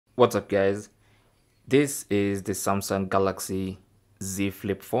What's up guys, this is the Samsung Galaxy Z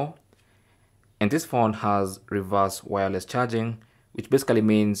Flip 4 and this phone has reverse wireless charging, which basically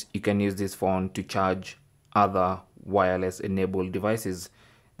means you can use this phone to charge other wireless enabled devices.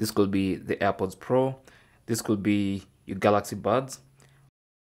 This could be the Airpods Pro, this could be your Galaxy Buds,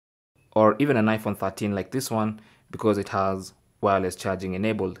 or even an iPhone 13 like this one because it has wireless charging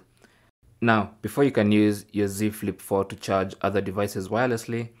enabled. Now, before you can use your Z Flip 4 to charge other devices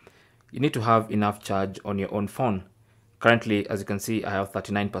wirelessly, you need to have enough charge on your own phone. Currently, as you can see, I have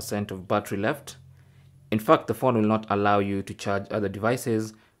 39% of battery left. In fact, the phone will not allow you to charge other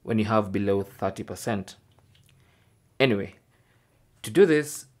devices when you have below 30%. Anyway, to do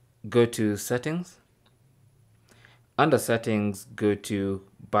this, go to Settings. Under Settings, go to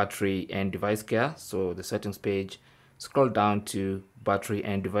Battery and Device Care. So the settings page, scroll down to Battery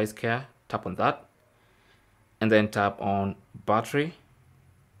and Device Care, tap on that, and then tap on Battery.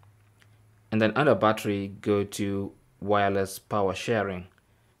 And then under battery, go to wireless power sharing.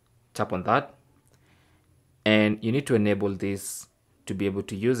 Tap on that. And you need to enable this to be able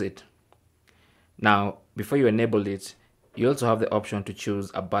to use it. Now, before you enable it, you also have the option to choose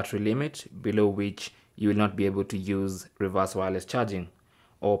a battery limit below which you will not be able to use reverse wireless charging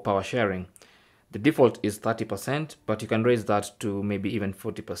or power sharing. The default is 30%, but you can raise that to maybe even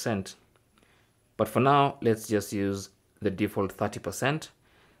 40%. But for now, let's just use the default 30%.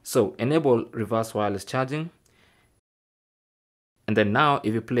 So enable reverse wireless charging. And then now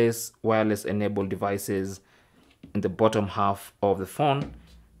if you place wireless enabled devices in the bottom half of the phone,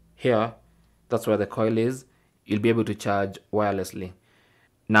 here, that's where the coil is, you'll be able to charge wirelessly.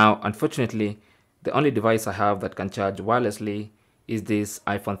 Now, unfortunately, the only device I have that can charge wirelessly is this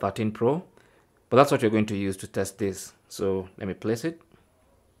iPhone 13 Pro, but that's what you're going to use to test this. So let me place it.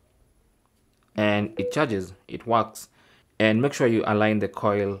 And it charges, it works. And make sure you align the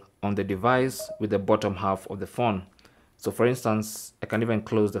coil on the device with the bottom half of the phone. So for instance, I can even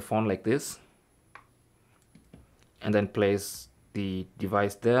close the phone like this and then place the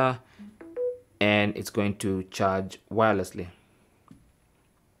device there, and it's going to charge wirelessly.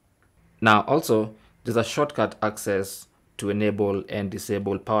 Now also, there's a shortcut access to enable and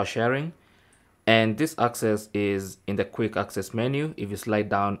disable power sharing. And this access is in the quick access menu. If you slide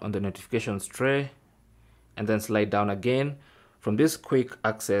down on the notifications tray and then slide down again, from this quick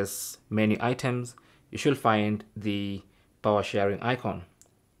access menu items, you should find the power sharing icon.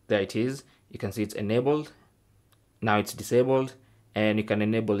 There it is. You can see it's enabled. Now it's disabled, and you can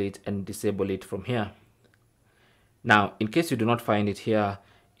enable it and disable it from here. Now, in case you do not find it here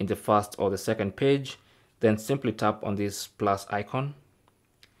in the first or the second page, then simply tap on this plus icon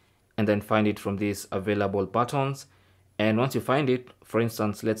and then find it from these available buttons. And once you find it, for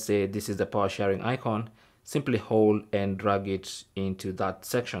instance, let's say this is the power sharing icon, simply hold and drag it into that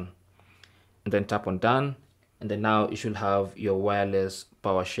section and then tap on done. And then now you should have your wireless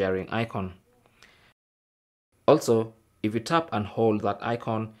power sharing icon. Also, if you tap and hold that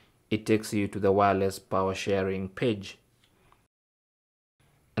icon, it takes you to the wireless power sharing page.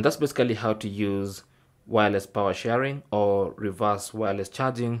 And that's basically how to use wireless power sharing or reverse wireless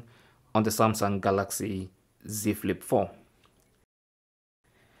charging on the Samsung Galaxy Z Flip 4.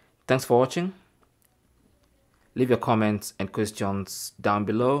 Thanks for watching. Leave your comments and questions down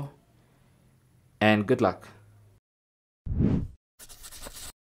below, and good luck.